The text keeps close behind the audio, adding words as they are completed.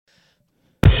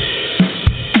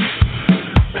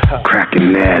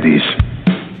Cracking natties.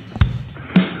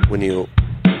 When you...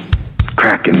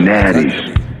 Cracking natties.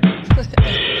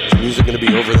 Is music going to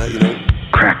be over that, you know?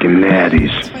 Cracking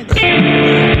natties.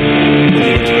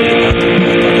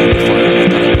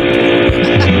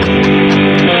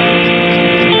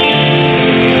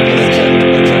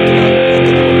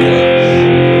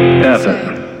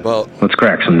 Well, let's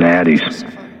crack some natties.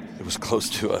 It was close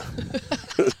to a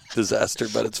disaster,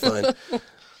 but it's fine.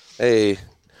 Hey,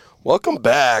 welcome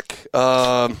back.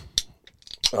 All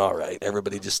right,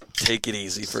 everybody, just take it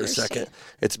easy for a second.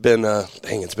 It's been,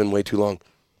 it's been way too long.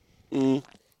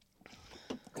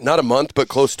 Not a month, but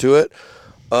close to it.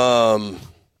 A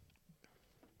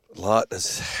lot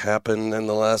has happened in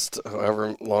the last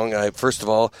however long. First of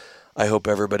all, I hope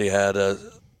everybody had a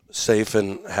safe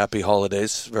and happy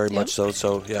holidays. Very much so.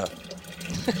 So yeah.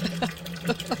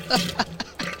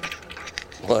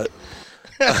 What?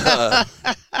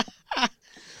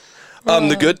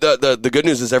 The good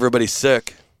news is everybody's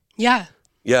sick. Yeah.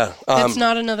 Yeah. It's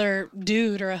not another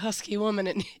dude or a husky woman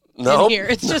in here.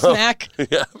 It's just Mac.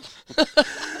 Yeah.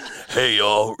 Hey,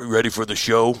 y'all, ready for the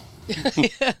show?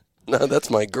 Yeah. No, that's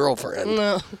my girlfriend.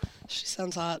 No, she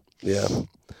sounds hot. Yeah.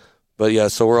 But yeah,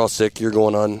 so we're all sick. You're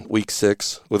going on week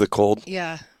 6 with a cold.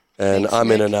 Yeah. And Thanks, I'm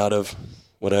Nick. in and out of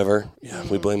whatever. Yeah,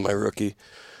 we blame my rookie.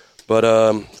 But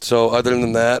so other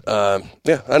than that, I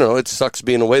don't know. It sucks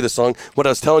being away this long. What I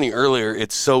was telling you earlier,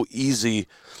 it's so easy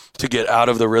to get out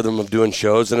of the rhythm of doing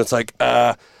shows. And it's like,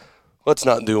 let's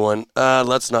not do one.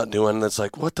 Let's not do one. And it's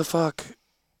like, what the fuck?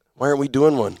 Why aren't we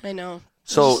doing one? I know.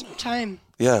 So There's time.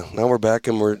 Yeah, now we're back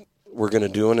and we're gonna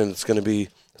do it, and it's gonna be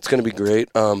great.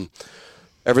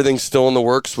 Everything's still in the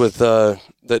works with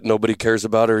that nobody cares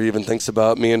about or even thinks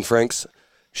about. Me and Frank's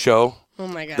show. Oh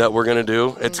my God. That we're gonna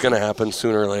do. It's gonna happen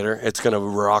sooner or later. It's gonna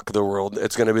rock the world.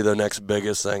 It's gonna be the next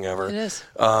biggest thing ever. It is.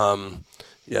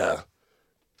 Yeah.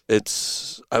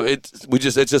 It's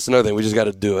just another thing. We just got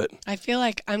to do it. I feel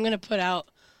like I'm gonna put out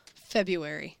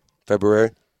February.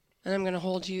 February. And I'm gonna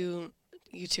hold you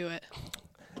to it.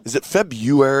 Is it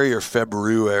February or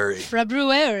February?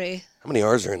 February. How many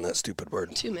R's are in that stupid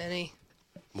word? Too many.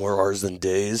 More R's than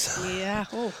days. Yeah.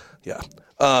 Oh. Yeah.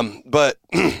 But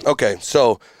okay,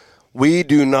 so we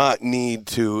do not need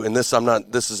to, and this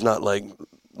is not like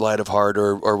light of heart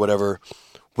or whatever.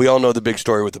 We all know the big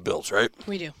story with the Bills, right?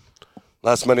 We do.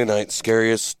 Last Monday night,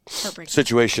 scariest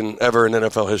situation ever in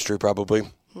NFL history, probably.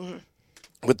 Mm-hmm.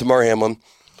 With Damar Hamlin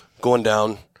going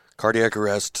down, cardiac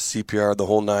arrest, CPR, the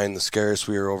whole nine, the scariest.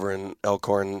 We were over in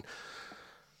Elkhorn,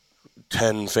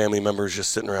 10 family members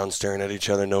just sitting around staring at each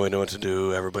other, knowing what to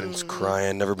do. Everybody's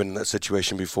crying, never been in that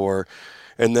situation before.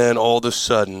 And then all of a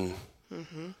sudden,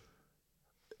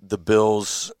 the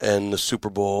Bills and the Super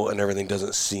Bowl and everything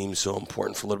doesn't seem so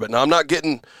important for a little bit. Now, I'm not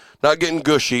getting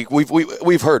gushy.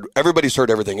 We've heard, everybody's heard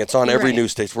everything. It's on every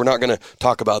news station. We're not going to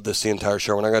talk about this the entire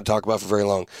show. We're not going to talk about it for very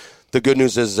long. The good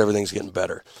news is everything's getting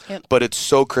better. Yep. But it's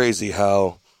so crazy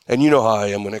how, and you know how I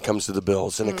am when it comes to the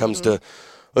Bills, and it comes to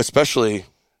especially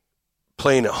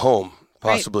playing at home,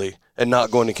 possibly, and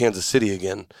not going to Kansas City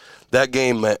again. That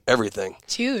game meant everything.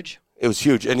 It's huge. It was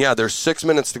huge. And, yeah, there's 6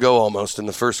 minutes to go almost in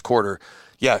the first quarter.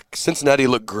 Yeah, Cincinnati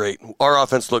looked great. Our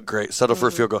offense looked great. Settled for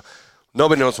a field goal.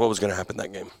 Nobody knows what was going to happen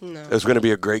that game. No. It was going to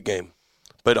be a great game.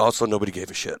 But also nobody gave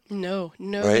a shit. No,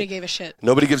 nobody gave a shit.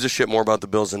 Nobody gives a shit more about the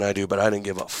Bills than I do, but I didn't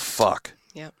give a fuck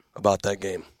about that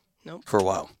game for a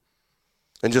while.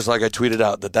 And just like I tweeted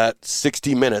out, that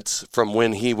 60 minutes from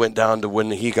when he went down to when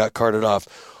he got carted off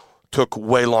took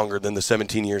way longer than the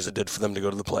 17 years it did for them to go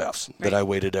to the playoffs that I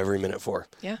waited every minute for.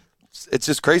 Yeah. It's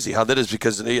just crazy how that is,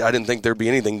 because I didn't think there'd be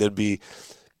anything that'd be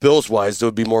Bills-wise that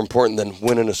would be more important than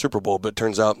winning a Super Bowl, but it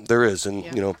turns out there is. And,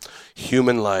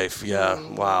 human life,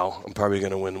 wow. I'm probably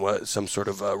going to win some sort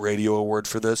of radio award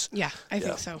for this. Yeah, I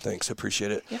think so. Thanks, I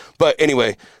appreciate it. Yeah. But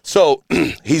anyway, so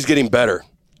he's getting better.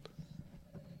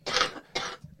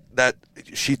 That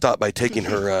she thought by taking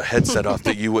her headset off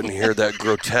that you wouldn't hear that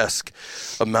grotesque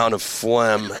amount of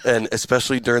phlegm, and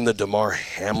especially during the Damar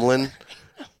Hamlin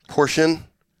portion.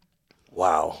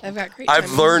 Wow.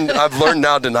 I've learned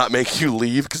now to not make you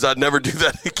leave, because I'd never do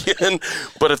that again.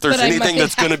 But if there's anything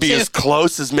that's going to be as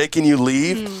close as making you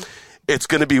leave, it's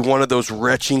going to be one of those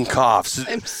retching coughs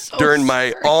during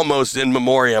my almost in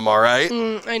memoriam, all right?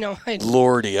 I know.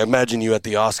 Lordy, I imagine you at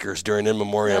the Oscars during in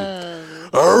memoriam.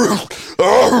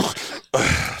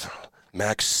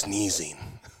 Max sneezing.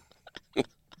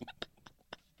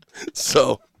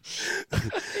 So...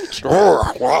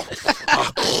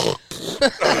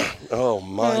 Oh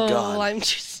my God! I'm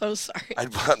just so sorry.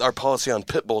 Our policy on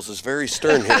pit bulls is very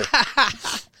stern here.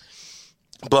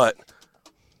 But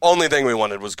only thing we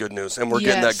wanted was good news, and we're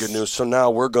getting that good news. So now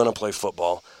we're going to play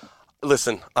football.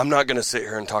 listen, I'm not going to sit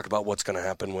here and talk about what's going to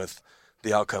happen with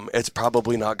the outcome. It's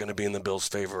probably not going to be in the Bills'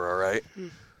 favor, all right?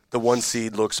 The 1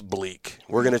 seed looks bleak.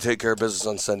 We're going to take care of business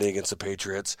on Sunday against the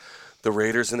Patriots. The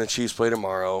Raiders and the Chiefs play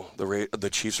tomorrow. The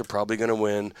Chiefs are probably going to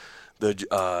win.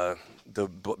 The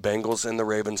Bengals and the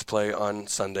Ravens play on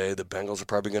Sunday. The Bengals are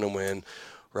probably going to win.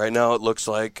 Right now it looks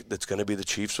like it's going to be the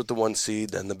Chiefs with the 1 seed,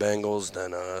 then the Bengals,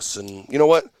 then us. And you know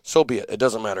what? So be it. It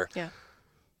doesn't matter. Yeah.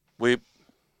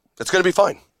 It's going to be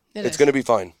fine. It's going to be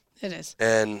fine. It is.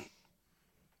 And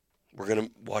we're going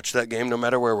to watch that game no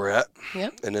matter where we're at.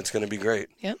 Yep. And it's going to be great.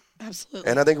 Yep,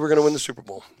 absolutely. And I think we're going to win the Super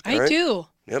Bowl. I do.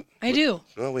 Yep. I do.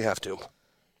 Well, we have to.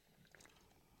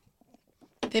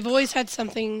 They've always had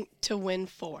something to win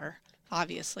for,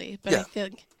 obviously. But I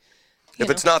think... If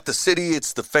it's not the city,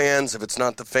 it's the fans. If it's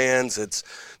not the fans, it's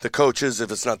the coaches. If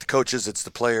it's not the coaches, it's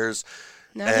the players.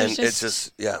 No, and it's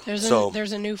just,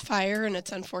 there's a new fire, and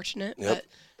it's unfortunate. Yep.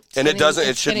 But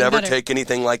it should never take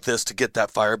anything like this to get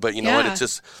that fire. But you know what? It's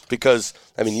just because,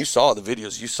 I mean, you saw the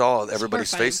videos. You saw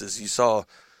everybody's faces. You saw.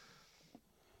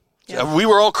 Yeah. We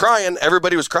were all crying.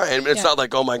 Everybody was crying. It's not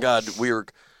like, oh, my God, we were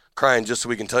crying just so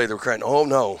we can tell you they were crying. Oh,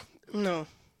 no. No.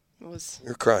 It was.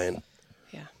 You're crying.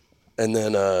 Yeah. And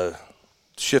then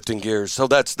shifting gears. So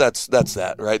that's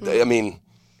that, right? Mm-hmm. I mean,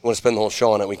 we want to spend the whole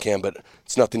show on it, we can, but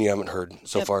it's nothing you haven't heard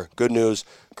so far. Good news,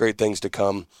 great things to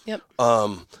come. Yep.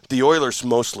 The Oilers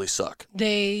mostly suck.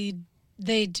 They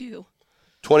do.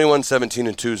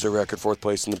 21-17-2 is their record, 4th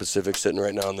place in the Pacific, sitting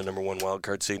right now in the number 1 wild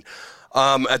card seed.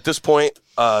 At this point,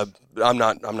 I'm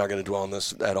not going to dwell on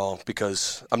this at all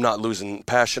because I'm not losing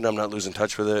passion. I'm not losing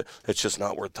touch with it. It's just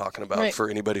not worth talking about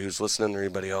for anybody who's listening or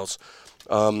anybody else.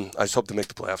 I just hope to make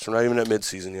the playoffs. We're not even at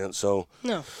midseason yet, so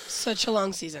no, such a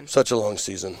long season.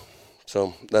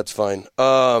 So that's fine.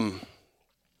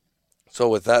 So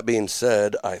with that being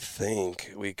said, I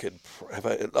think we could.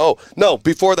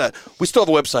 Before that, we still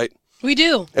have a website. We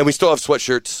do, and we still have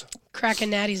sweatshirts.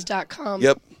 Krackennatties.com.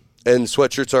 Yep, and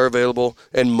sweatshirts are available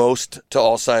in most to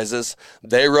all sizes.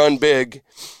 They run big.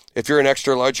 If you're an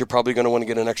extra large, you're probably going to want to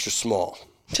get an extra small.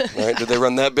 Right? Do they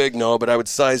run that big? No, but I would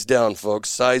size down, folks.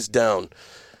 Size down.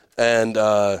 And,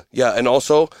 and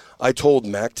also, I told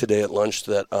Mac today at lunch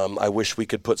that I wish we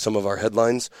could put some of our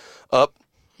headlines up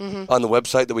on the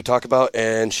website that we talk about,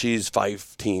 and she's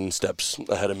 15 steps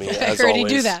ahead of me, as I already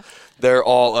always. do that. They're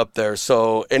all up there.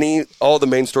 So all the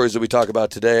main stories that we talk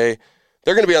about today,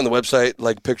 they're going to be on the website,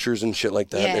 like pictures and shit like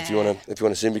that, if you want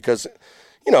to see them, because...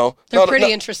 You know, they're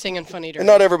pretty interesting and funny to read. And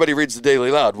not everybody reads the Daily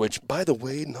Loud, which, by the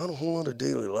way, not a whole lot of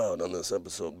Daily Loud on this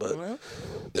episode, but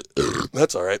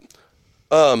that's all right.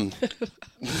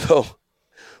 So,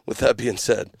 with that being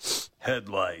said, head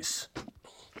lice.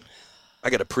 I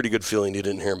got a pretty good feeling you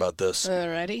didn't hear about this.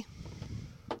 Alrighty.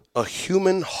 A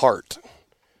human heart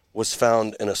was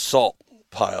found in a salt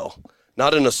pile.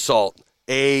 Not an assault,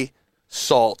 a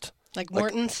salt. Like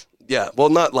Morton's? Yeah, well,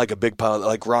 not like a big pile,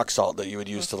 like rock salt that you would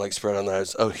use to like spread on the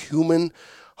ice. A human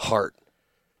heart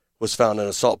was found in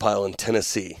a salt pile in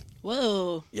Tennessee.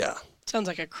 Whoa. Yeah. Sounds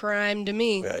like a crime to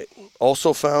me. Right.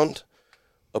 Also found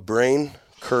a brain,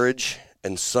 courage,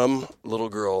 and some little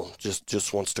girl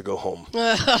just wants to go home.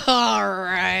 All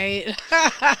right.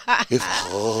 If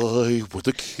I were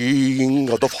the king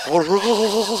of the forest,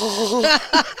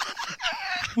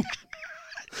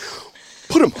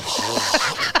 put him.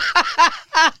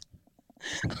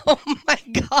 Oh my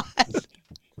God.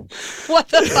 What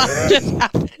the fuck just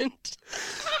happened?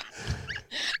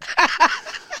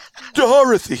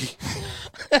 Dorothy.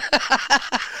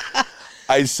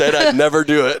 I said I'd never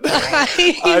do it.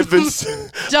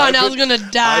 Donnell's going to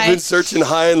die. I've been searching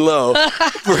high and low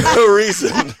for a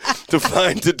reason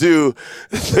to do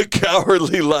the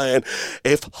Cowardly Lion.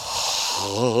 If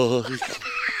I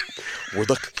were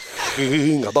the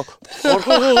king of the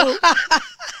forest.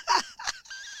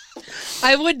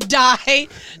 I would die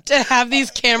to have these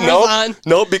cameras on.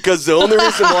 Nope, because the only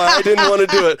reason why I didn't want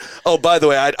to do it. Oh, by the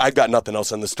way, I've got nothing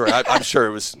else on this story. I'm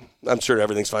sure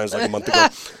everything's fine. It was like a month ago.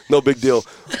 No big deal.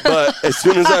 But as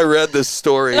soon as I read this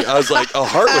story, I was like, a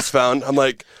heart was found. I'm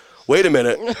like, wait a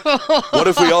minute. What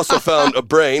if we also found a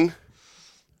brain?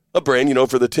 A brain,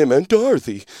 for the Tim and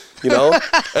Dorothy, And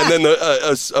then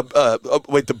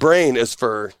the brain is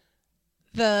for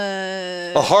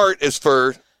a heart is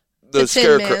for the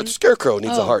Scarecrow. The Scarecrow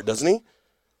needs a heart, doesn't he?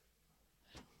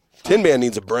 Tin Man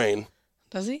needs a brain.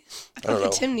 Does he? I don't know.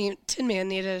 Tin Man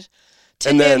needed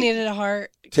a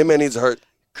heart. Tin Man needs a heart.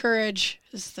 Courage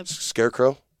is the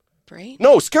Scarecrow. Brain?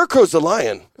 No, Scarecrow's the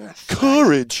lion.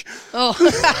 Courage. Oh.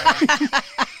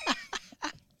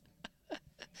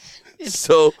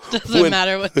 So Doesn't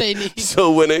matter what they need.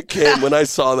 So when I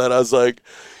saw that, I was like,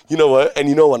 you know what? And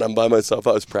you know when I'm by myself,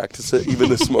 I was practicing. Even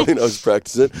this morning, I was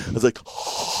practicing. I was like,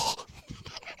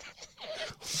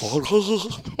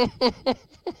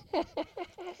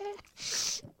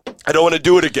 I don't want to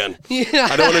do it again. Yeah.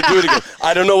 I don't want to do it again.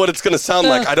 I don't know what it's going to sound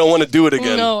like. I don't want to do it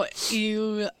again. No,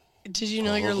 did you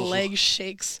know your leg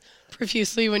shakes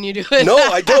profusely when you do it? No,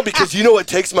 I don't, because you know it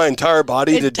takes my entire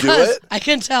body to do does. it. I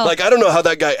can tell. Like, I don't know how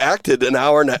that guy acted an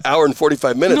hour and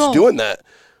 45 minutes doing that.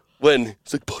 When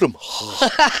it's like, put him.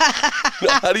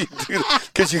 How do you do that?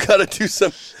 Because you got to do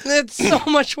some. It's so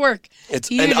much work.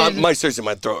 Seriously,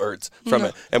 my throat hurts from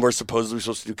it. And we're supposed to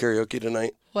do karaoke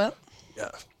tonight. Well, Yeah,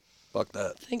 fuck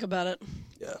that. think about it.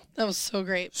 Yeah. That was so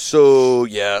great. So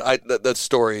yeah, that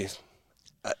story.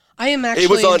 I am actually.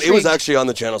 It was actually on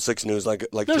the Channel 6 News like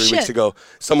 3 weeks ago,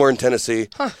 somewhere in Tennessee.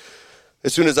 Huh.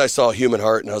 As soon as I saw Human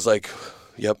Heart, and I was like,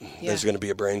 "Yep, there's going to be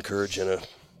a brain courage and a."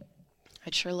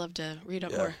 I'd sure love to read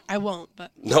up more. I won't,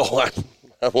 but No,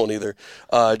 I won't either.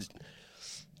 Did you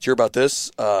hear about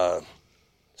this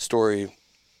story?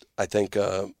 I thank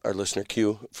our listener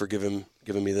Q for giving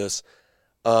me this.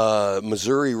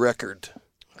 Missouri record.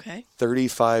 Okay.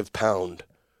 35-pound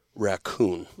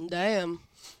raccoon. Damn.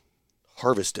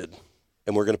 Harvested,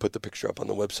 and we're going to put the picture up on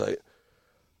the website.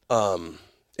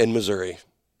 In Missouri,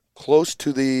 close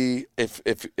to the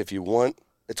if you want,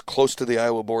 it's close to the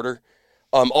Iowa border.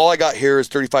 All I got here is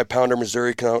 35-pounder.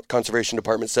 Missouri Conservation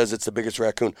Department says it's the biggest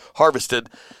raccoon harvested.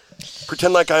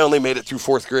 Pretend like I only made it through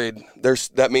 4th grade.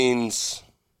 That means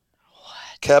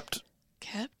kept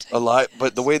alive.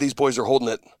 But the way these boys are holding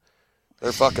it,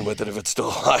 they're fucking with it if it's still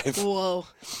alive. Whoa.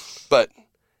 But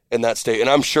in that state, and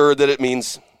I'm sure that it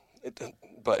means.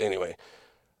 But anyway,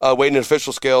 weighing in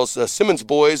official scales, the Simmons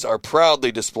boys are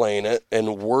proudly displaying it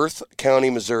in Worth County,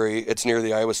 Missouri. It's near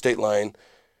the Iowa state line.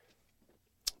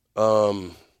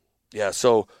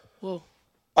 So Whoa.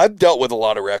 I've dealt with a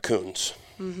lot of raccoons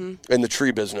in the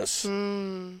tree business.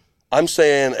 I'm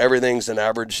saying everything's an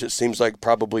average. It seems like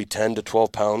probably 10 to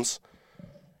 12 pounds.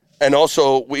 And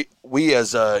also, we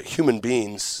as human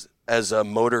beings, as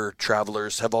motor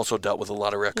travelers, have also dealt with a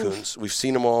lot of raccoons. We've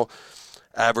seen them all.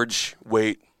 Average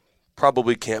weight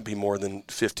probably can't be more than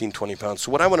 15, 20 pounds.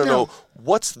 So what I want to know,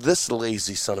 what's this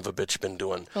lazy son of a bitch been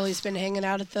doing? Well, he's been hanging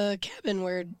out at the cabin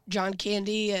where John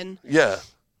Candy and... Yeah.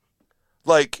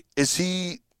 Like, is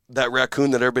he that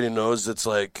raccoon that everybody knows that's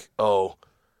like,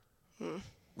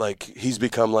 like he's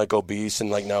become like obese and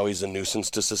like now he's a nuisance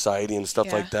to society and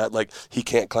stuff like that? Like, he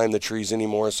can't climb the trees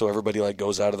anymore, so everybody like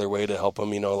goes out of their way to help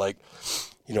him, like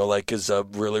is a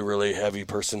really, really heavy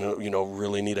person,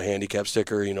 really need a handicap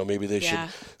sticker, maybe they should.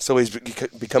 So he's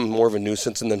become more of a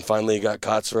nuisance, and then finally he got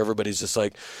caught, so everybody's just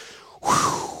like,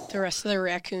 whew. The rest of the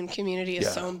raccoon community is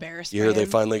so embarrassed. Yeah, they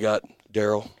finally got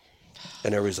Daryl,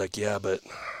 and everybody's like, yeah, but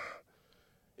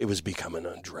it was becoming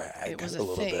a drag a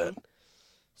little bit.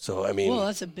 So, I mean. Well,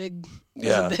 that's a big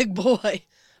boy.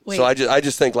 Wait. So I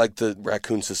just think like the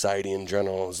raccoon society in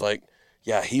general is like,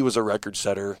 yeah, he was a record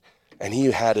setter. And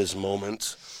he had his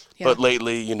moments, but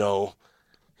lately, we know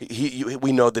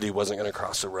that he wasn't going to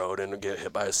cross the road and get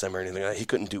hit by a semi or anything like that. He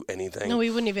couldn't do anything. No,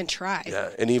 he wouldn't even try. Yeah,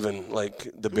 and even like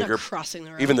crossing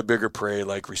the road. Even the bigger prey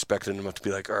like respected him enough to be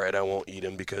like, all right, I won't eat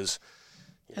him because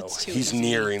he's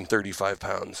nearing 35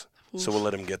 pounds, so we'll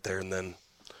let him get there and then.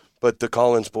 But the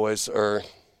Collins boys or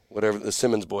whatever the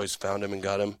Simmons boys found him and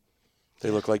got him.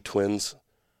 They look like twins,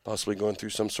 possibly going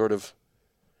through some sort of.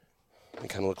 They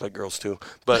kind of look like girls, too.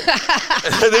 But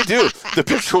they do. The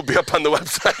picture will be up on the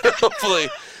website, hopefully.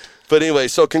 But anyway,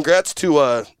 so congrats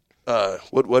to,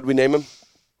 what'd we name him?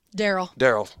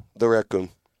 Daryl, the raccoon.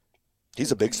 He's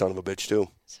a big son of a bitch, too.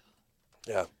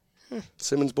 Yeah.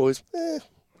 Simmons boys, it's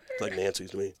like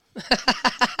Nancy's to me.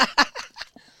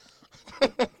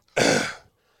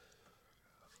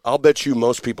 I'll bet you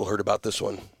most people heard about this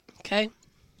one. Okay.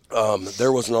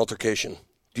 There was an altercation.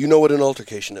 Do you know what an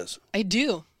altercation is? I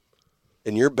do.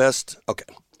 In your okay,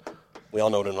 we all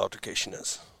know what an altercation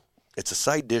is. It's a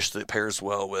side dish that pairs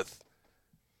well with,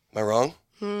 am I wrong?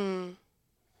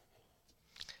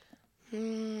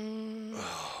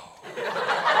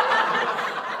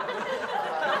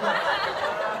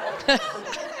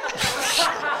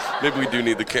 Maybe we do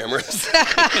need the cameras.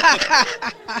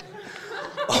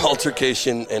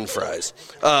 Altercation and fries.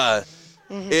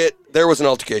 There was an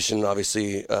altercation,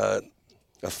 obviously, a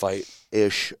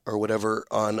fight-ish or whatever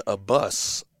on a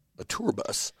bus, a tour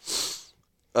bus,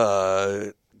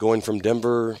 going from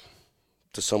Denver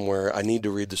to somewhere. I need to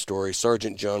read the story.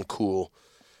 Sergeant John Cool,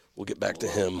 we'll get back to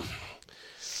him,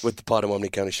 with the Potawatomi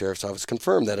County Sheriff's Office,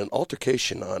 confirmed that an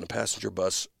altercation on a passenger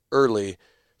bus early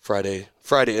Friday,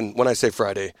 and when I say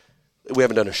Friday, We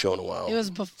haven't done a show in a while. It was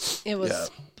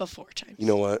before time. You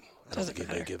know what? I don't Doesn't think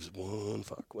matter. anybody gives one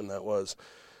fuck when that was.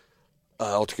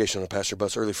 Altercation on a passenger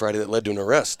bus early Friday that led to an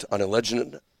arrest on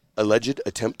alleged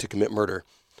attempt to commit murder,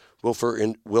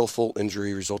 willful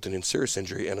injury resulting in serious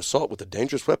injury, and assault with a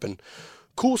dangerous weapon.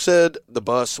 Cool said the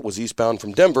bus was eastbound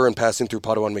from Denver and passing through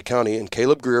Potawatomi County, and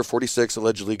Caleb Greer, 46,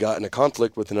 allegedly got in a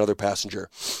conflict with another passenger.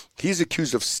 He's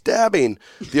accused of stabbing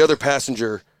the other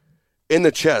passenger in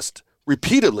the chest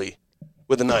repeatedly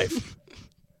with a knife.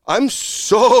 I'm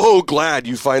so glad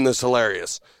you find this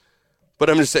hilarious. But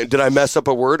I'm just saying, did I mess up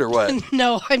a word or what?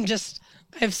 No, I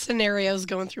have scenarios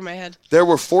going through my head. There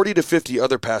were 40 to 50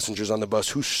 other passengers on the bus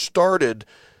who started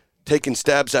taking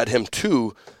stabs at him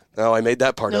too. Now, I made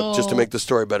that part up just to make the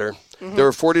story better. Mm-hmm. There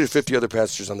were 40 to 50 other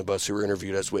passengers on the bus who were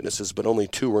interviewed as witnesses, but only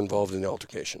 2 were involved in the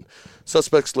altercation.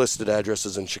 Suspects listed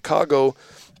addresses in Chicago,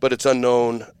 but it's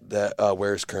unknown that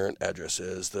where his current address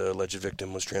is. The alleged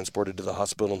victim was transported to the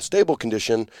hospital in stable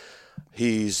condition.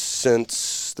 He's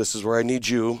since, this is where I need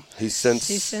you, he's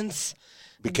since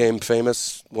became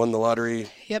famous, won the lottery.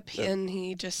 Yep, and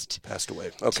he just passed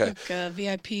away. Okay. Took a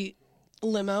VIP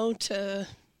limo to...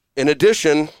 In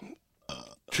addition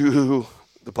to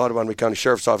the Potawatomi County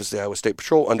Sheriff's Office, the Iowa State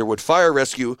Patrol, Underwood Fire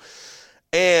Rescue,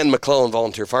 and McClellan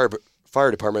Volunteer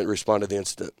Fire Department responded to the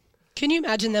incident. Can you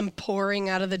imagine them pouring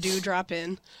out of the Dewdrop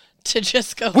Inn to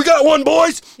just go... We got one,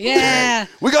 boys! Yeah!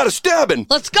 We got a stabbing!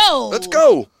 Let's go! Let's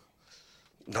go!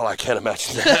 No, I can't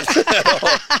imagine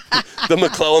that. The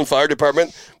McClellan Fire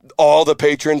Department, all the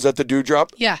patrons at the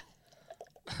Dewdrop. Yeah.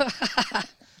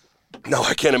 No,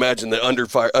 I can't imagine the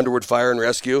Underwood Fire and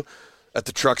Rescue at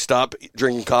the truck stop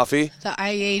drinking coffee. The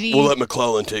I-80. We'll let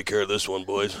McClellan take care of this one,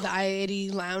 boys. The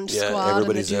I-80 lounge Yeah, squad and the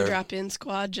everybody's there. Dewdrop Inn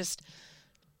squad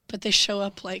but they show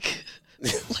up like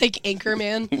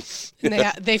Anchorman,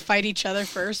 and they fight each other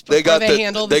first before they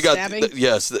handle the stabbing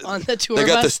on the tour They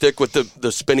got bus. the stick with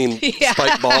the spinning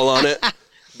spike ball on it,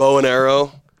 bow and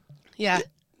arrow,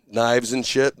 knives and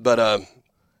shit. But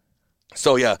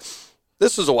so yeah,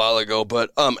 this was a while ago. But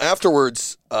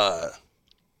afterwards,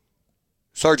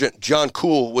 Sergeant John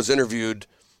Cool was interviewed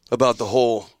about the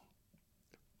whole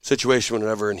situation,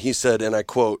 whatever, and he said, and I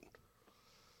quote,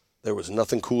 "There was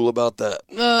nothing cool about that."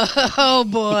 Oh,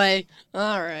 boy.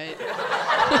 All right.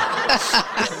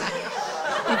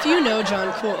 If you know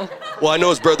John Cool. Well, I know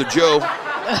his brother Joe.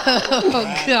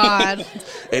 Oh, God.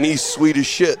 And he's sweet as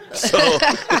shit. So,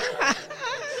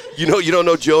 you don't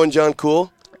know Joe and John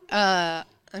Cool? I'm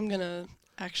going to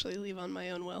actually leave on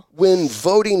my own will. When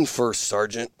voting for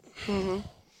Sergeant, and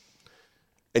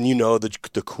you know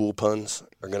the cool puns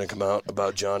are going to come out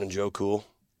about John and Joe Cool.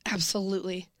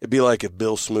 Absolutely. It'd be like if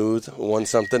Bill Smooth won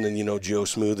something and Joe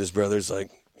Smooth, his brother's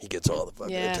like, he gets all the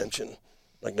fucking attention.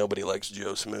 Like nobody likes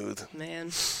Joe Smooth.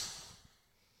 Man.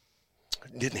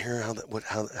 Didn't hear how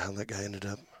that guy ended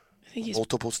up. I think he's...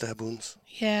 Multiple stab wounds?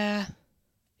 Yeah.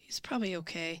 He's probably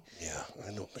okay. Yeah,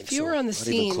 I don't think so. If you were on the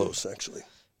scene... Not even close, actually.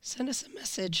 Send us a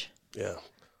message. Yeah.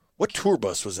 What tour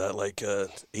bus was that? Like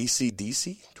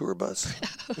AC/DC tour bus?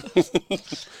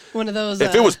 One of those...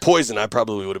 If it was Poison, I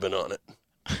probably would have been on it.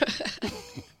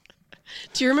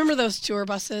 Do you remember those tour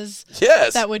buses?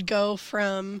 Yes. That would go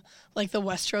from like the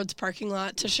Westroads parking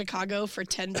lot to Chicago for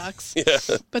 $10.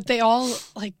 Yeah. But they all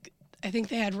I think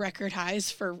they had record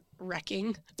highs for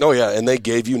wrecking. Oh yeah, and they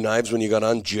gave you knives when you got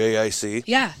on JIC.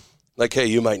 Yeah. Like, hey,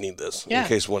 you might need this in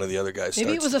case one of the other guys.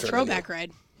 Maybe it was a throwback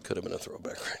ride. Could have been a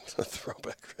throwback ride. A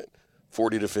throwback ride.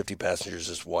 40 to 50 passengers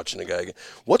just watching a guy.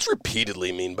 What's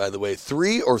repeatedly mean, by the way?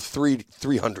 3 or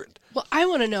 300? Well, I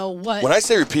want to know what... When I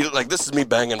say repeated, like this is me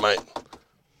banging my...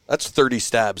 That's 30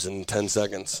 stabs in 10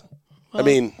 seconds. Well, I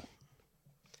mean...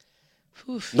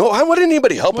 Oof. No, why wouldn't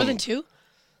anybody help More him? than 2?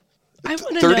 I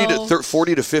want to know...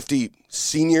 40 to 50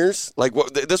 seniors? Like,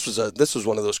 what? This was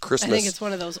one of those Christmas... I think it's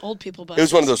one of those old people buses. It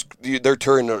was one of those... They're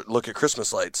touring to look at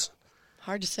Christmas lights.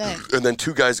 Hard to say. And then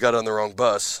 2 guys got on the wrong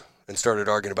bus and started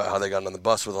arguing about how they got on the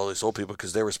bus with all these old people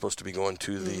because they were supposed to be going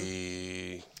to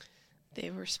the... They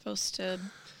were supposed to...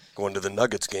 Going to the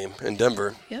Nuggets game in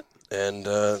Denver. Yep. And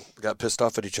got pissed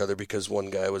off at each other because one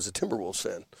guy was a Timberwolves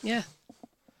fan. Yeah.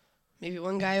 Maybe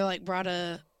one guy brought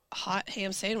a hot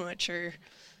ham sandwich or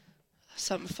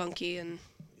something funky and...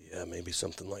 Yeah, maybe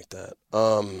something like that.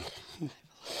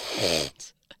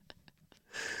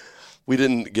 We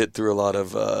didn't get through a lot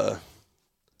of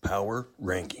power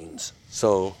rankings.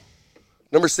 So,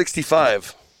 number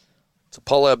 65. It's a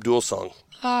Paula Abdul song.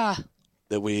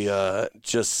 That we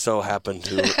just so happened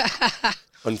to,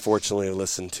 unfortunately,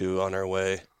 listen to on our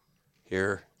way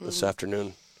here this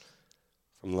afternoon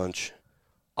from lunch.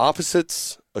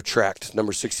 Opposites Attract,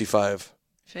 number 65.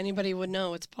 If anybody would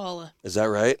know, it's Paula. Is that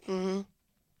right? Mm-hmm.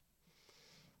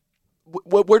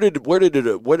 why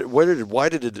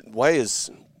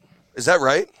is that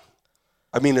right?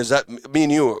 I mean, is that me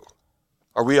and you?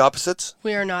 Are we opposites?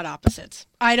 We are not opposites.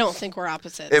 I don't think we're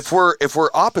opposites. If we're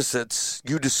opposites,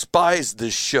 you despise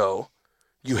this show.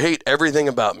 You hate everything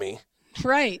about me.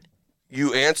 Right.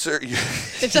 You answer.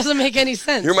 It doesn't make any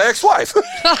sense. You're my ex-wife.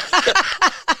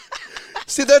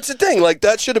 See, that's the thing. Like,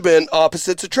 that should have been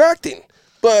opposites attracting.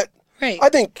 But Right. I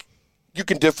think you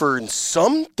can differ in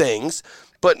some things,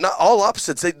 but not all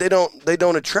opposites. They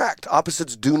don't attract.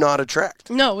 Opposites do not attract.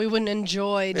 No, we wouldn't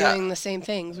enjoy doing the same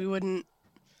things. We wouldn't,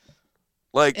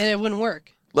 Like, and it wouldn't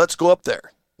work. let's go up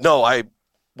there. No,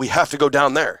 we have to go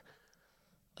down there.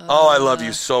 I love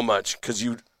you so much because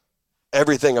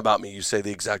everything about me, you say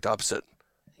the exact opposite.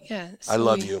 Yeah. I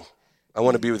love you. I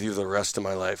want to be with you the rest of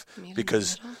my life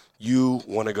because you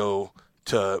want to go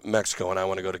to Mexico and I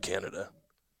want to go to Canada.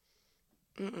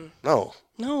 No.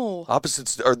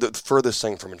 Opposites are the furthest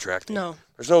thing from attracting. No.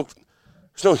 There's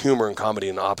no humor in comedy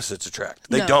and opposites attract.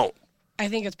 They No. don't. I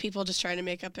think it's people just trying to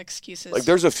make up excuses. Like,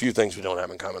 there's a few things we don't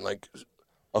have in common, like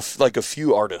a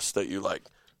few artists that you like.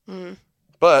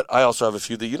 But I also have a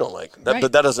few that you don't like. Right.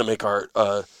 But that doesn't make our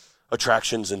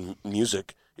attractions in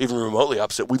music even remotely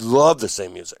opposite. We love the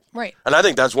same music. Right. And I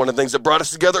think that's one of the things that brought us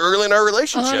together early in our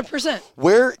relationship. 100%.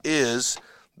 Where is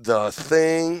the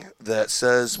thing that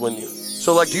says when you...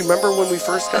 So, like, do you remember when we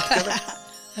first got together?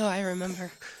 Oh, I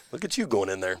remember. Look at you going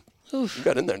in there. Oof. You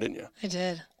got in there, didn't you? I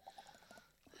did.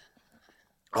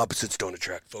 Opposites don't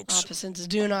attract, folks. Opposites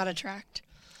do not attract.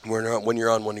 When you're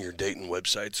on one of your dating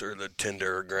websites or the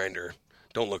Tinder or Grindr,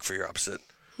 don't look for your opposite.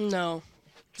 No.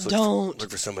 Just Don't.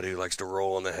 Look for somebody who likes to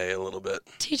roll in the hay a little bit.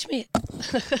 Teach me.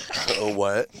 Oh,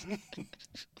 what? I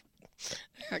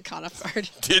got caught off guard.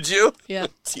 Did you? Yeah.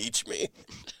 Teach me.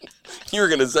 You were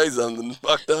going to say something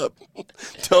fucked up.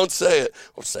 Don't say it.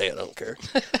 Or say it, I don't care.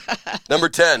 Number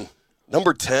 10.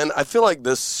 Number 10, I feel like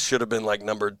this should have been like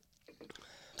number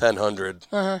 1,000.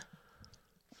 Uh-huh.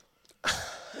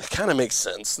 It kind of makes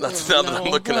sense. That's now that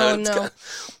I'm looking at it. No.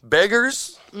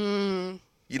 Beggars?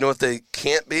 You know what they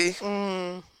can't be?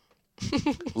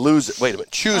 Lose. Wait a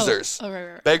minute. Choosers. Oh,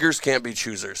 right. Beggars can't be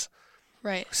choosers.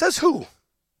 Right. Says who?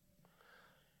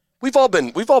 We've all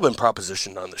been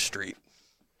propositioned on the street.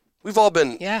 We've all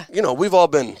been, Yeah. We've all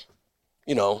been,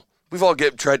 we've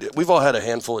all had a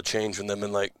handful of change and then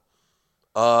been like,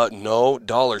 no,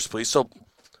 dollars, please. So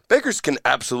beggars can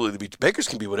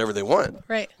be whatever they want.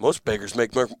 Right. Most beggars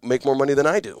make more money than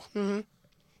I do. Mm-hmm.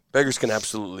 Beggars can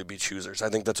absolutely be choosers. I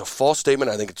think that's a false statement.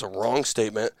 I think it's a wrong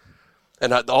statement.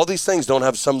 And all these things don't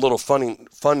have some little fun,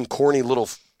 corny little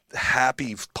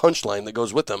happy punchline that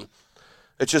goes with them.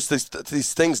 It's just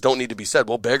these things don't need to be said.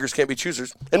 Well, beggars can't be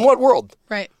choosers. In what world?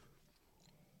 Right.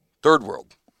 Third world.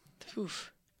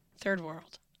 Oof. Third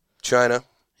world. China.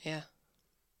 Yeah.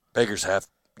 Beggars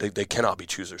they cannot be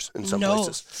choosers in some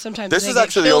places. Sometimes this they is get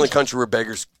actually the killed. only country where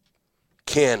beggars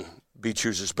can be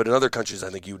choosers, but in other countries, I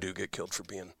think you do get killed for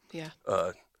being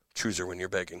a chooser when you're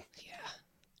begging. Yeah.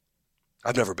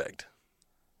 I've never begged.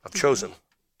 I've chosen.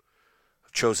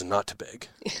 I've chosen not to beg.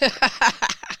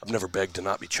 I've never begged to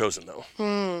not be chosen, though.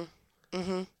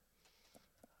 Mm-hmm.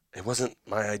 It wasn't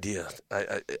my idea.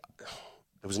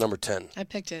 It was number 10. I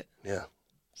picked it. Yeah.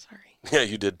 Sorry. Yeah,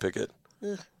 you did pick it.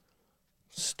 Ugh.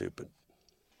 Stupid.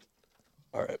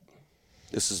 All right.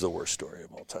 This is the worst story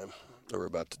of all time that we're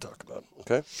about to talk about,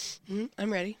 okay?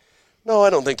 I'm ready. No, I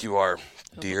don't think you are,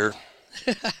 dear.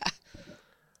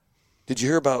 Did you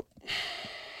hear about...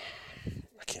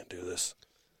 I can't do this.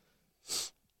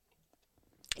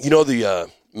 You know the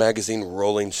magazine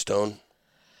Rolling Stone?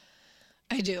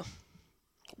 I do.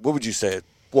 What would you say?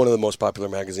 One of the most popular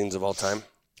magazines of all time?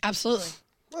 Absolutely.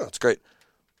 Oh, that's great.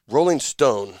 Rolling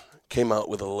Stone came out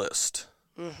with a list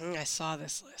I saw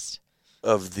this list.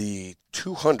 of the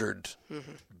 200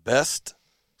 best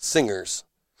singers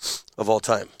of all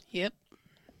time. Yep.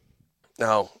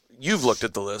 Now, you've looked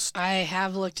at the list. I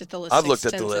have looked at the list. I've looked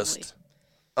at the extensively. list.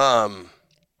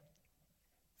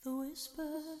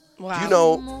 Wow. Do you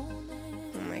know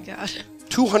Oh my god.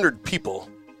 200 people?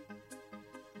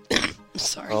 I'm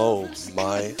sorry. Oh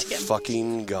my Damn.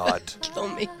 fucking God. Kill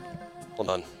me. Hold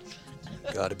on.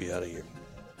 Gotta be out of here.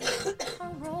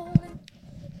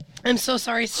 I'm so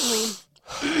sorry, Celine.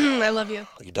 I love you.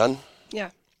 Are you done?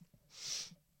 Yeah,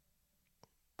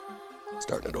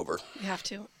 Starting it over. you have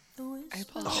to. I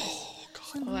apologize. Oh,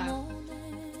 God. Wow.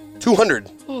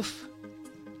 200. Oof.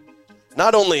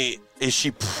 Not only is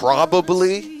she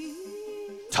probably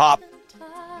top,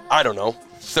 I don't know,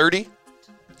 30?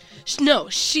 No,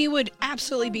 she would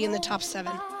absolutely be in the top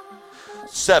 7.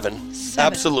 Seven. 7. 7.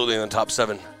 Absolutely in the top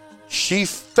 7. She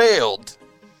failed. Absolutely in the top 7. She failed. 7. Absolutely in the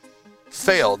top 7.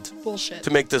 failed Bullshit.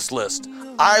 to make this list.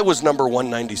 I was number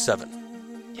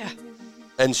 197. Yeah.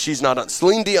 And she's not on.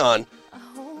 Celine Dion.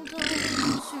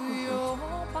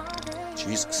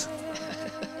 Jesus.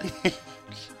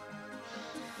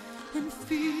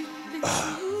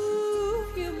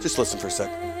 Just listen for a sec.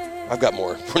 I've got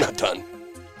more. We're not done.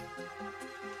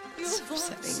 It's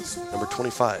upsetting. Number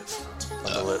 25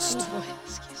 on the list. Oh, boy.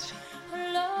 Excuse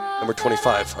me. Number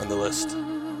 25 on the list.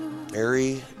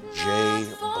 Mary J.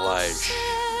 Blige.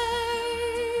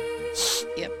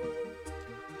 Yep.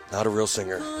 Not a real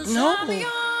singer. No.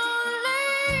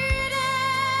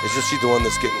 Is just she the one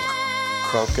that's getting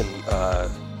crunk and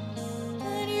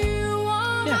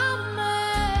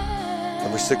Yeah.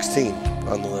 number 16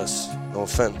 on the list. No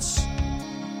offense.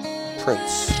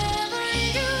 Prince.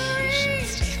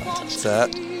 What's that?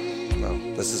 No,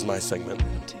 this is my segment.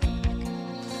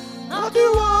 I'll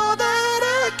do all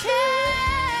that I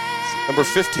can. Number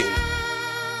 15.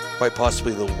 Quite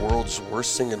possibly the world's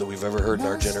worst singer that we've ever heard in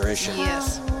our generation.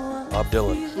 Yes. Bob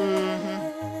Dylan.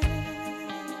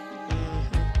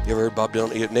 You ever heard Bob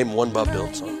Dylan? Name one Bob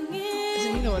Dylan song.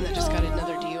 Isn't he the one that just got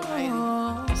another DUI and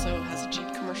also has a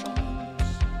Jeep commercial?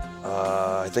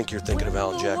 I think you're thinking of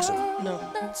Alan Jackson. No.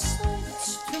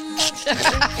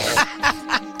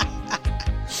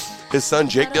 His son,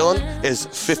 Jake Dylan, is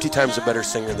 50 times a better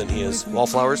singer than he is.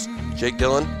 Wallflowers, Jake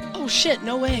Dylan. Oh, shit.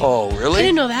 No way. Oh, really? I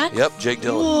didn't know that. Yep, Jake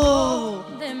Dylan. Whoa.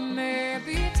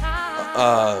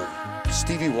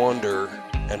 Stevie Wonder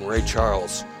and Ray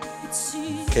Charles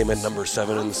came in number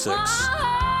 7 and 6.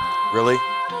 Really? You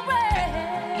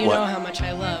What? know how much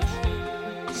I love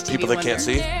Stevie People that Wonder. can't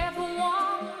see? They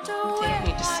don't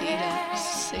need to see to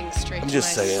sing straight I'm to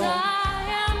just my saying. soul.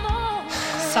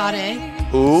 Sade.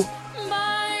 Who? Sure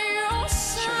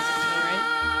doesn't feel right.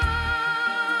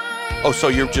 Oh, so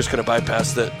you're just going to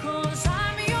bypass that?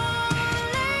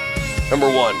 Number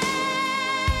 1,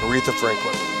 Aretha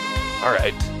Franklin. All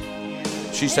right.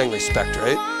 She sang Respect,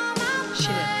 right? She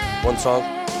did. One song?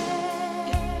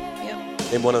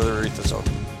 Yep. Name one other Aretha song.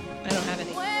 I don't have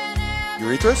any.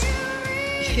 Urethras?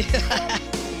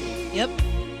 Yep.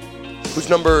 Who's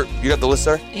number, you got the list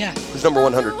there? Yeah. Who's number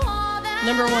 100?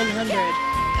 Number 100,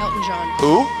 Elton John.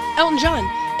 Who? Elton John.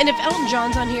 And if Elton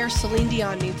John's on here, Celine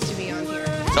Dion needs to be on here.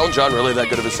 Is Elton John really that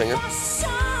good of a singer?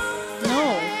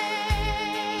 No.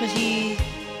 But he's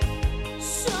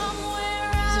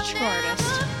a true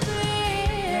artist.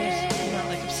 I'm not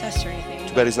like obsessed or anything.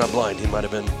 Too bad he's not blind. He might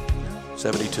have been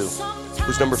 72.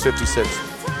 Who's number 56?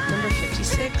 Number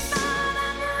 56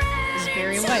 is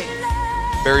Barry White.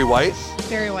 Barry White?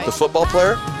 Barry White. The football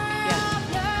player?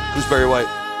 Yeah. Who's Barry White?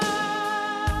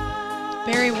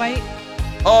 Barry White.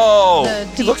 Oh,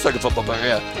 he deep- looks like a football player,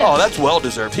 yeah. Oh, that's well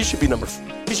deserved. He should be at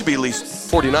least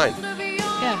 49.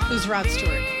 Yeah. Who's Rod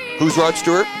Stewart? Who's Rod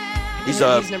Stewart? He's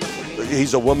He's number 49.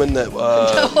 He's a woman that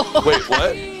wait,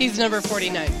 what? He's number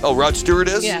 49. Oh, Rod Stewart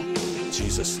is? Yeah.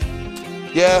 Jesus.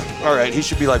 Yeah, all right. He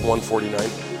should be like 149.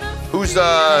 Who's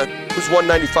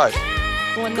 195?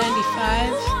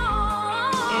 195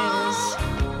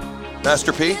 is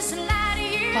Master P?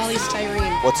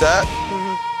 Polystyrene. What's that?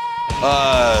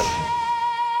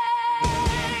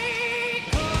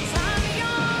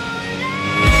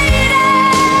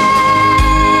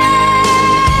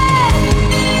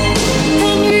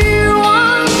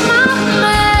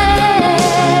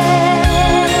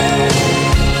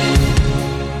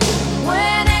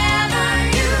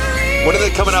 When are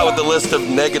they coming out with the list of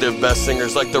negative best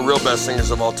singers, like the real best singers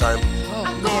of all time? Oh,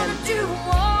 man.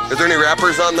 Are there any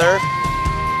rappers on there?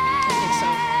 I think so.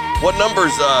 What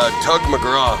number's Tug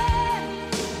McGraw?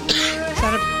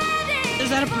 Is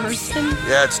that a person?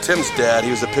 Yeah, it's Tim's dad. He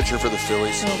was a pitcher for the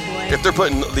Phillies. Oh, boy. If they're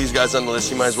putting these guys on the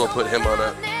list, you might as well put him on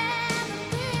it.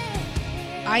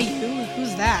 IU?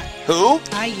 Who's that? Who?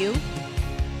 IU?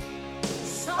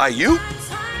 IU?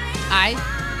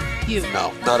 IU.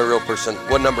 No, not a real person.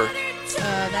 What number?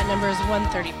 That number is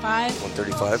 135.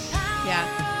 135. Yeah.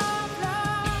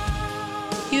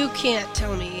 You can't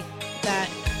tell me that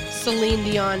Celine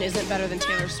Dion isn't better than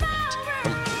Taylor Swift.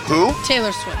 Who?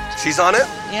 Taylor Swift. She's on it?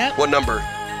 Yep. What number?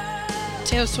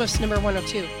 Taylor Swift's number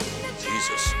 102.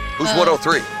 Jesus. Who's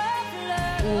 103?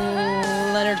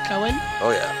 Leonard Cohen.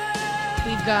 Oh, yeah.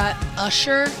 We've got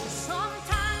Usher.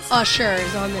 Usher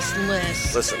is on this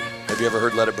list. Listen, have you ever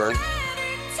heard Let It Burn?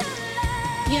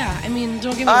 Yeah, I mean,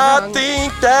 don't get me I wrong.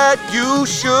 think that you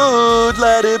should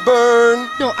let it burn.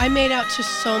 No, I made out to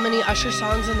so many Usher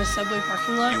songs in the subway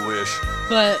parking lot, You wish.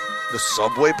 but The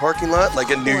subway parking lot?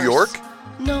 Like in New course. York?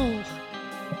 no,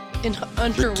 in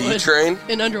Underwood. The D train?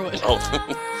 In Underwood. Oh,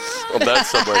 oh that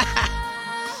subway.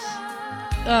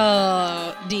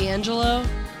 D'Angelo,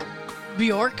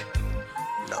 Bjork.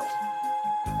 No.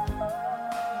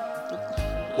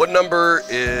 What number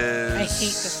is... I hate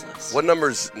this list. What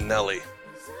number is Nelly?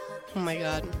 Oh my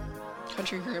god.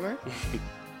 Country grammar?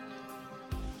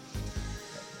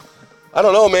 I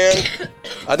don't know, man.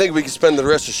 I think we can spend the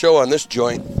rest of the show on this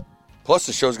joint. Plus,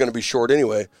 the show's going to be short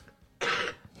anyway.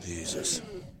 Jesus.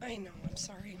 I know, I'm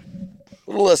sorry.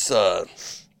 A little less,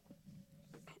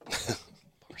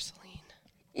 Porcelain.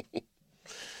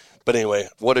 But anyway,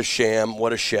 what a sham,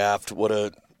 what a shaft, what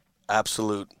a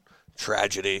absolute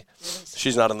tragedy.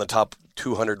 She's not on the top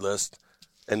 200 list.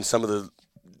 And some of the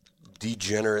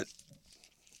degenerate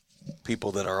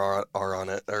people that are on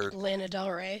it are... Lana Del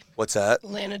Rey. What's that?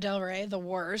 Lana Del Rey, the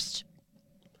worst.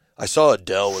 I saw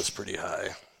Adele was pretty high.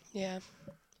 Yeah.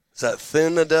 Is that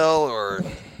thin Adele or...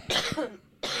 I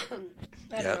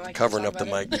don't know, I covering can't up the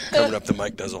talk about mic. Covering up the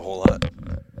mic does a whole lot.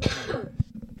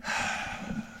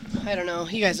 I don't know.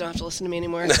 You guys don't have to listen to me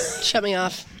anymore. Shut me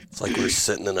off. It's like we're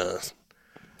sitting in a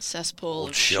Cesspool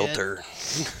of shelter.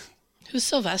 Shit. Who's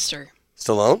Sylvester?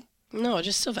 Stallone? No,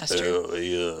 just Sylvester. Oh,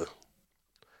 yeah.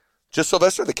 Just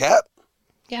Sylvester the cat?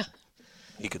 Yeah.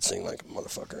 He could sing like a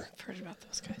motherfucker. I've heard about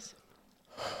those guys.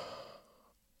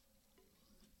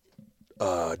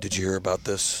 Did you hear about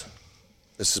this?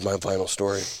 This is my final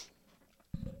story.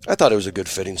 I thought it was a good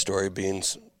fitting story,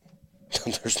 Beans.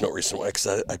 There's no reason why,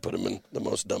 because I put him in the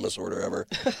most dumbest order ever.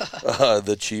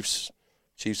 The Chiefs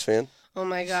fan. Oh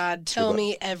my God! Tell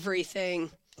me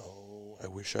everything. Oh, I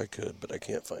wish I could, but I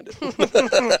can't find it.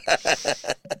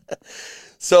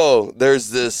 So there's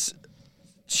this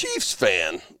Chiefs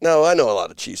fan. Now I know a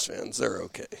lot of Chiefs fans. They're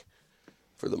okay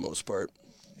for the most part.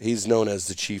 He's known as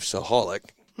the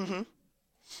Chiefsaholic. Mm-hmm.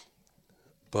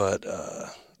 But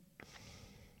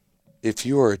if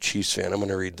you are a Chiefs fan, I'm going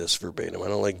to read this verbatim. I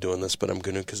don't like doing this, but I'm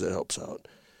going to because it helps out.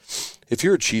 If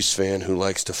you're a Chiefs fan who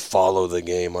likes to follow the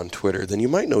game on Twitter, then you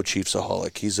might know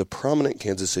Chiefsaholic. He's a prominent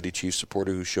Kansas City Chiefs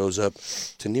supporter who shows up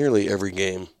to nearly every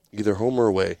game, either home or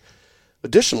away.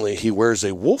 Additionally, he wears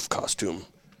a wolf costume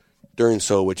during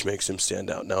so, which makes him stand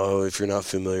out. Now, if you're not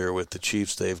familiar with the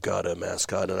Chiefs, they've got a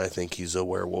mascot, and I think he's a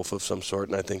werewolf of some sort,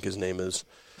 and I think his name is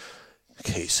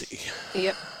Casey.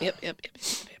 Yep.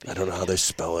 I don't know how they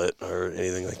spell it or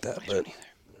anything like that, but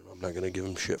I'm not going to give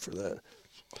him shit for that.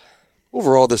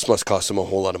 Overall, this must cost him a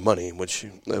whole lot of money, which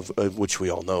we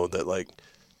all know that, like,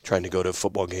 trying to go to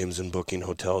football games and booking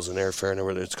hotels and airfare and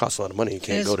everything, it costs a lot of money. You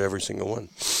can't go to every single one.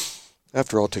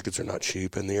 After all, tickets are not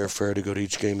cheap, and the airfare to go to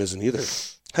each game isn't either.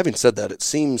 Having said that, it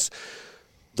seems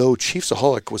though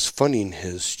Chiefsaholic was funding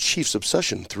his Chiefs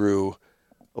obsession through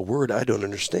a word I don't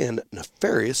understand,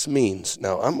 nefarious means.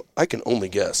 Now, I can only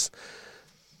guess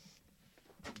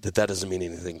that doesn't mean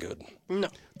anything good. No.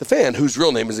 The fan, whose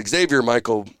real name is Xavier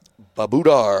Michael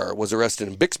Babudar, was arrested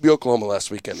in Bixby, Oklahoma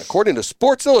last weekend. According to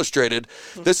Sports Illustrated,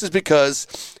 this is because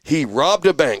he robbed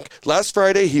a bank. Last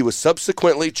Friday, he was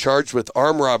subsequently charged with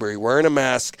armed robbery, wearing a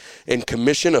mask, and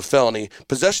commission of felony,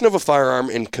 possession of a firearm,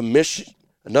 and commission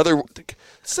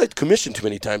too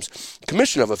many times,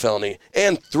 commission of a felony,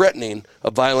 and threatening a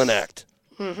violent act.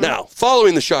 Mm-hmm. Now,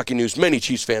 following the shocking news, many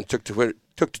Chiefs fans took to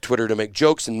Twitter to make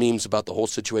jokes and memes about the whole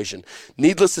situation.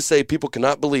 Needless to say, people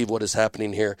cannot believe what is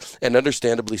happening here, and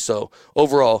understandably so.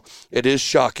 Overall, it is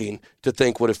shocking to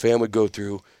think what a fan would go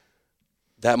through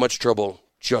that much trouble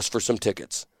just for some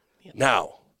tickets. Yep.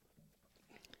 Now,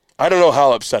 I don't know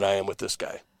how upset I am with this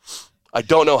guy. I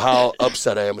don't know how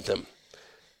upset I am with him.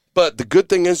 But the good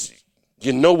thing is,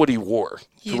 you know what he wore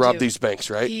to rob these banks,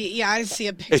 right? Yeah, I see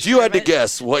a picture. If you had to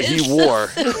guess what he wore,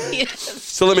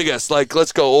 so let me guess. Like,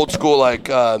 let's go old school. Like,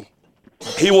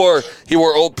 he wore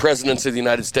old presidents of the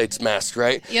United States mask,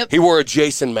 right? Yep. He wore a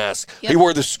Jason mask. Yep. He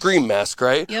wore the Scream mask,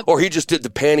 right? Yep. Or he just did the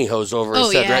pantyhose over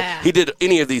his head, right? He did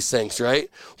any of these things, right?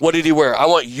 What did he wear? I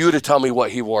want you to tell me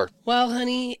what he wore. Well,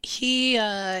 honey, he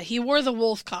wore the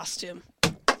wolf costume.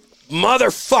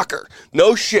 Motherfucker.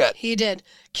 No shit. He did.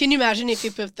 Can you imagine if he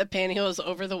put the pantyhose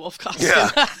over the wolf costume?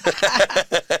 Yeah.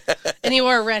 And he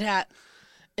wore a red hat.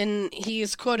 And he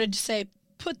is quoted to say,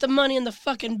 "Put the money in the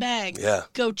fucking bag. Yeah.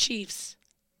 Go Chiefs."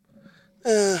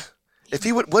 What if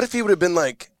he would have been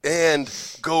like, "And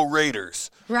go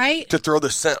Raiders." Right? To throw the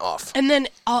scent off. And then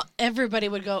everybody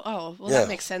would go, "Oh, well, that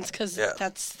makes sense because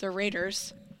that's the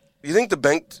Raiders." You think the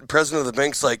president of the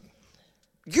bank's like,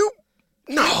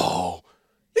 no.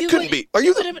 It couldn't be.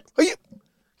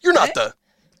 You're not the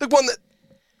one that,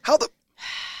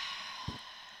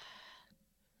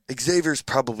 Xavier's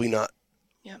probably not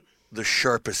the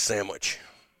sharpest sandwich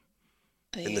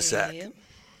in the sack. Yep.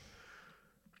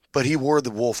 But he wore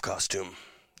the wolf costume,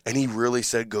 and he really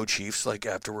said, "Go Chiefs," like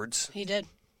afterwards. He did.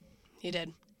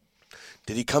 Did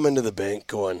he come into the bank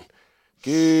going,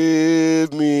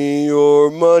 "Give me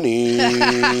your money"?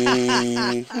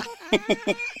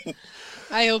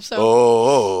 I hope so.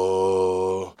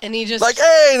 Oh. And he just Like,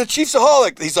 hey, the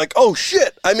Chiefsaholic. He's like, oh,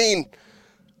 shit. I mean,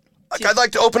 like, I'd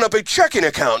like to open up a checking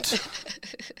account.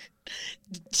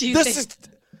 do you This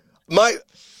think, is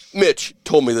Mitch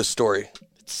told me this story.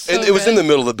 so And it was in good? the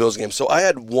middle of the Bills game. So I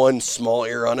had one small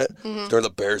ear on it during the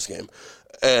Bears game.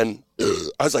 And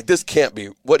I was like, this can't be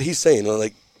what he's saying. I'm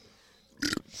like,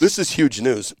 this is huge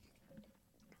news.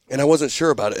 And I wasn't sure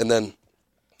about it. And then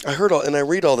I heard and I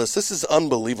read all this. This is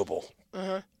unbelievable.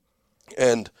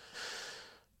 And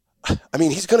I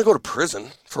mean, he's going to go to prison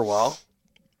for a while.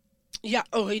 Yeah.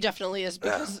 Oh, he definitely is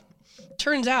because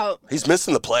turns out He's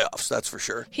missing the playoffs, that's for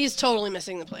sure. he's totally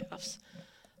missing the playoffs.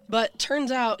 But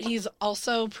turns out he's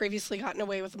also previously gotten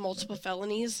away with multiple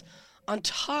felonies on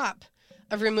top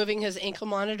of removing his ankle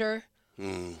monitor.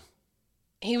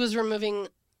 He was removing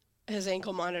his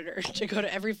ankle monitor to go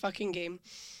to every fucking game.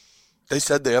 They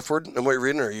said the F word in what you're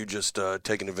reading, or are you just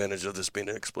taking advantage of this being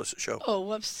an explicit show? Oh,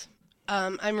 whoops.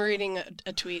 I'm reading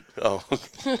a tweet. Oh.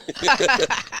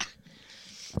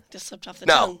 Just slipped off the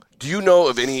Now, tongue. do you know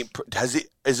of any?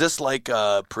 Is this like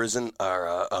prison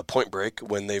or Point Break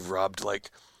when they've robbed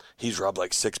he's robbed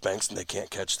like 6 banks and they can't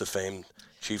catch the famed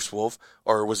Chiefs Wolf,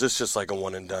 or was this just like a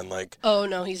one and done? Like, Oh,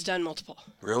 no, he's done multiple.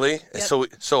 really? Yep.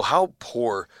 So how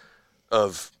poor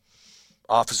of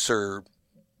officer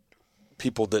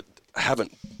people that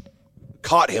haven't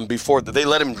caught him before that they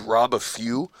let him rob a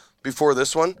few before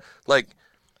this one? Like,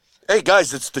 hey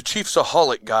guys, it's the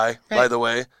Chiefsaholic guy, by Right. the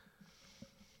way.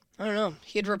 I don't know.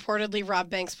 He had reportedly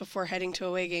robbed banks before heading to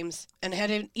away games and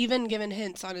had even given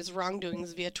hints on his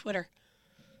wrongdoings via Twitter.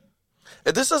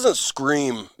 And this doesn't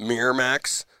scream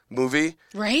Miramax movie.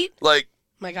 Right? Like,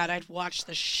 My God, I'd watch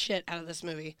the shit out of this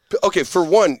movie. okay, for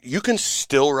one, you can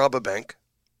still rob a bank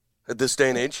at this day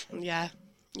and age. Yeah,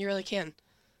 you really can.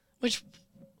 Which,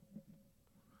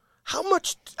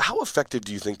 How effective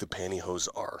do you think the pantyhose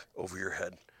are over your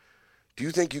head? Do you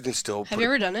think you can still have you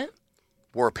ever done it?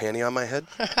 wore a panty on my head?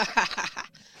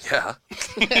 Yeah.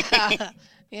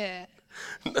 Yeah.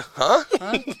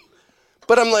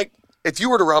 But I'm like, if you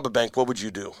were to rob a bank, what would you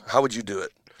do? How would you do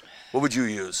it? What would you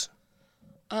use?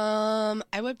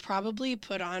 I would probably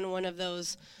put on one of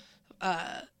those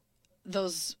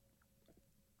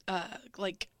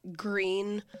like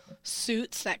green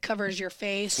suits that covers your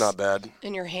face It's not bad.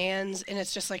 and your hands, and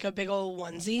it's just like a big old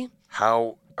onesie.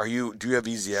 Do you have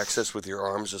easy access with your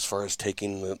arms as far as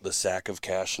taking the sack of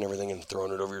cash and everything and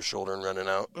throwing it over your shoulder and running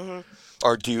out?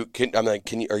 Or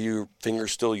are your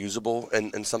fingers still usable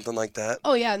and something like that?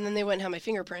 Oh yeah, and then they wouldn't have my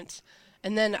fingerprints.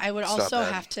 And then I would It's not also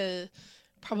bad. have to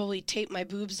probably tape my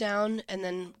boobs down and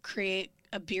then create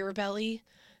a beer belly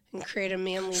and create a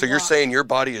manly So you're walk. saying your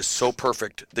body is so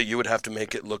perfect that you would have to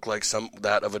make it look like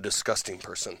that of a disgusting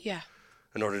person Yeah.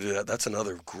 in order to do that. That's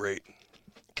another great,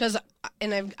 Because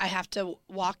I have to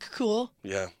walk cool.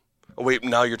 yeah. Oh, wait,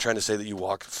 now you're trying to say that you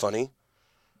walk funny?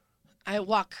 I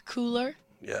walk cooler.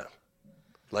 Yeah.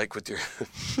 Like with your,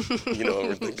 you know what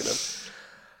we're thinking of.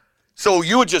 So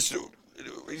you would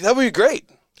that would be great.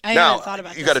 I Now, haven't thought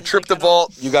about you this got to since trip I the got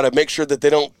off. vault. You got to make sure that they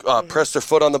don't press their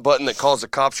foot on the button that calls the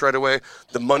cops right away.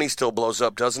 The money still blows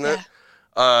up, doesn't it?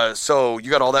 So you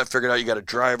got all that figured out. You got a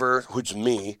driver, who's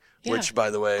me, Yeah, which, by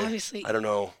the way, obviously. I don't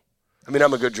know. I mean,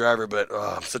 I'm a good driver, but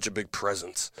I'm such a big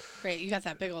presence. Right, you got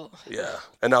that big old. Yeah.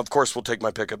 And now, of course, we'll take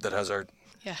my pickup that has our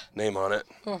Yeah. name on it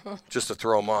just to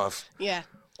throw him off. Yeah.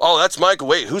 Oh, that's Michael.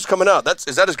 Wait, who's coming out?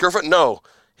 Is that his girlfriend? No.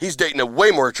 He's dating a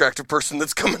way more attractive person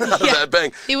that's coming out of Yeah. that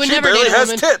bank. He would she never barely date a has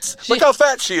woman. tits. Look how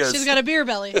fat she is. She's got a beer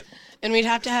belly. And we'd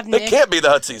have to have It Nick. can't be the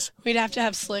Hutsies. We'd have to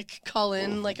have Slick call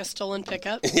in like a stolen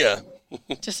pickup Yeah.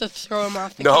 just to throw him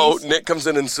off the No, case. Nick comes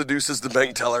in and seduces the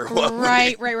bank teller.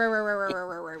 Right.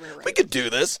 We could do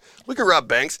this. We could rob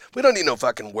banks. We don't need no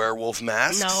fucking werewolf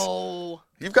masks. No,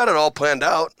 You've got it all planned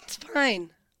out. it's fine.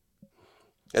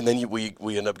 And then we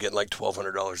end up getting like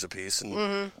 $1,200 a piece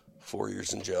and 4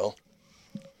 years in jail.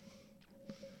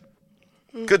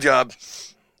 Good job.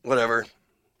 Whatever.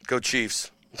 Go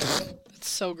Chiefs. It's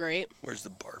so great. Where's the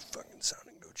bar fucking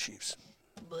sounding? Go Chiefs.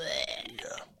 Blech.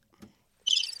 Yeah.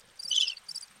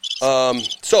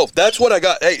 So that's what I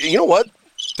got. Hey, you know what?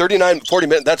 40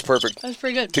 minutes. That's perfect That's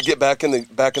pretty good. to get back in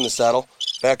the saddle,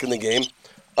 back in the game.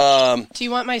 Do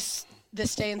you want my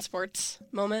this day in sports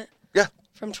moment Yeah.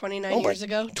 from 29 years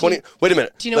ago? 20. Wait a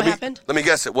minute. Do you know what happened? Let me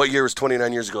guess it. What year was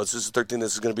 29 years ago? This is 13.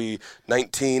 This is going to be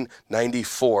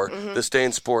 1994. This day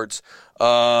in sports.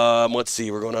 Let's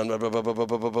see. We're going on.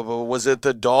 Was it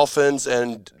the Dolphins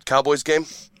and Cowboys game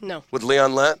No. with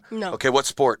Leon Lett? No. Okay. What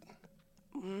sport?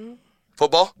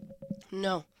 Football.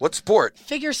 No. What sport?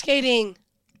 Figure skating.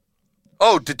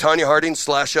 Oh, did Tanya Harding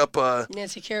slash up?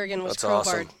 Nancy Kerrigan was That's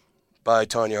crowbarred. awesome. by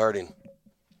Tanya Harding.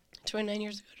 29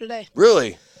 years ago today.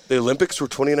 Really? The Olympics were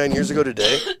 29 years ago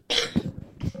today?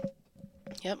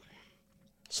 Yep.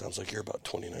 Sounds like you're about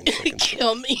 29 seconds.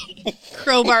 Kill me.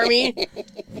 Crowbar me.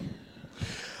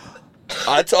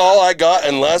 That's all I got,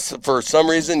 unless for some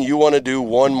reason you want to do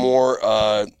one more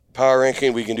power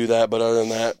ranking, we can do that. But other than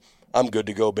that, I'm good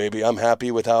to go, baby. I'm happy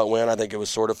with how it went. I think it was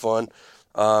sort of fun.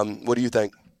 What do you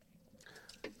think?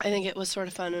 I think it was sort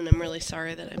of fun, and I'm really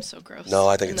sorry that I'm so gross. No,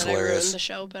 I think and it's that hilarious. I ruined the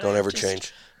show, but Don't I ever just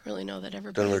change. Really know that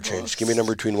everybody. Don't ever change. Give me a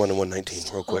number between 1 and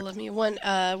 119, real quick. Let me one.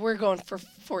 We're going for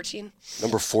 14.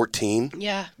 Number 14.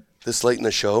 Yeah. This late in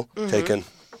the show, taken.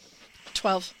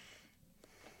 12.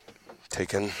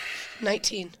 Taken.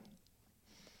 19.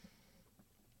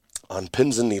 On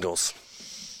pins and needles.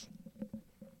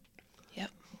 Yep.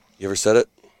 You ever said it?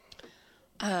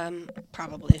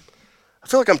 Probably. I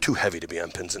feel like I'm too heavy to be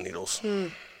on pins and needles.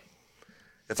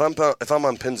 If I'm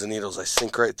on pins and needles, I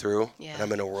sink right through, Yeah. and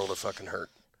I'm in a world of fucking hurt.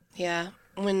 Yeah.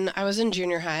 When I was in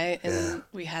junior high, and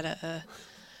we had a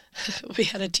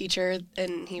teacher,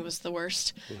 and he was the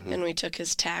worst. And we took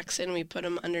his tacks and we put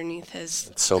him underneath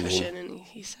his so mean. cushion, and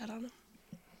he sat on them.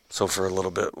 So for a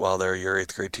little bit while there, your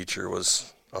 8th grade teacher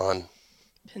was on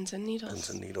Pins and needles. pins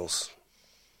and needles.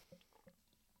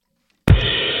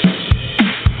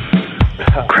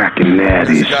 Cracking There's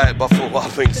a natties. guy at Buffalo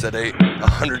Wild Wings that ate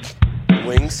 100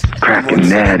 wings. Cracking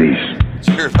natties. Did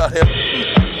you hear about him?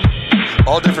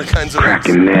 All different kinds of wings.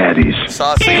 Cracking natties.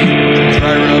 Sausage,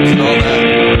 dry rubs, and all that.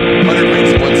 100 wings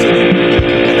in one sitting.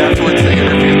 And afterwards, they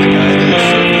interviewed the guy that was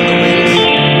serving the wings,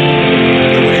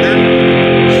 the waiter.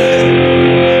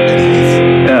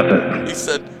 And he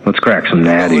said, Let's crack some all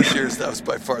those natties. years, that was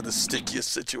by far the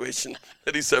stickiest situation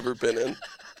that he's ever been in.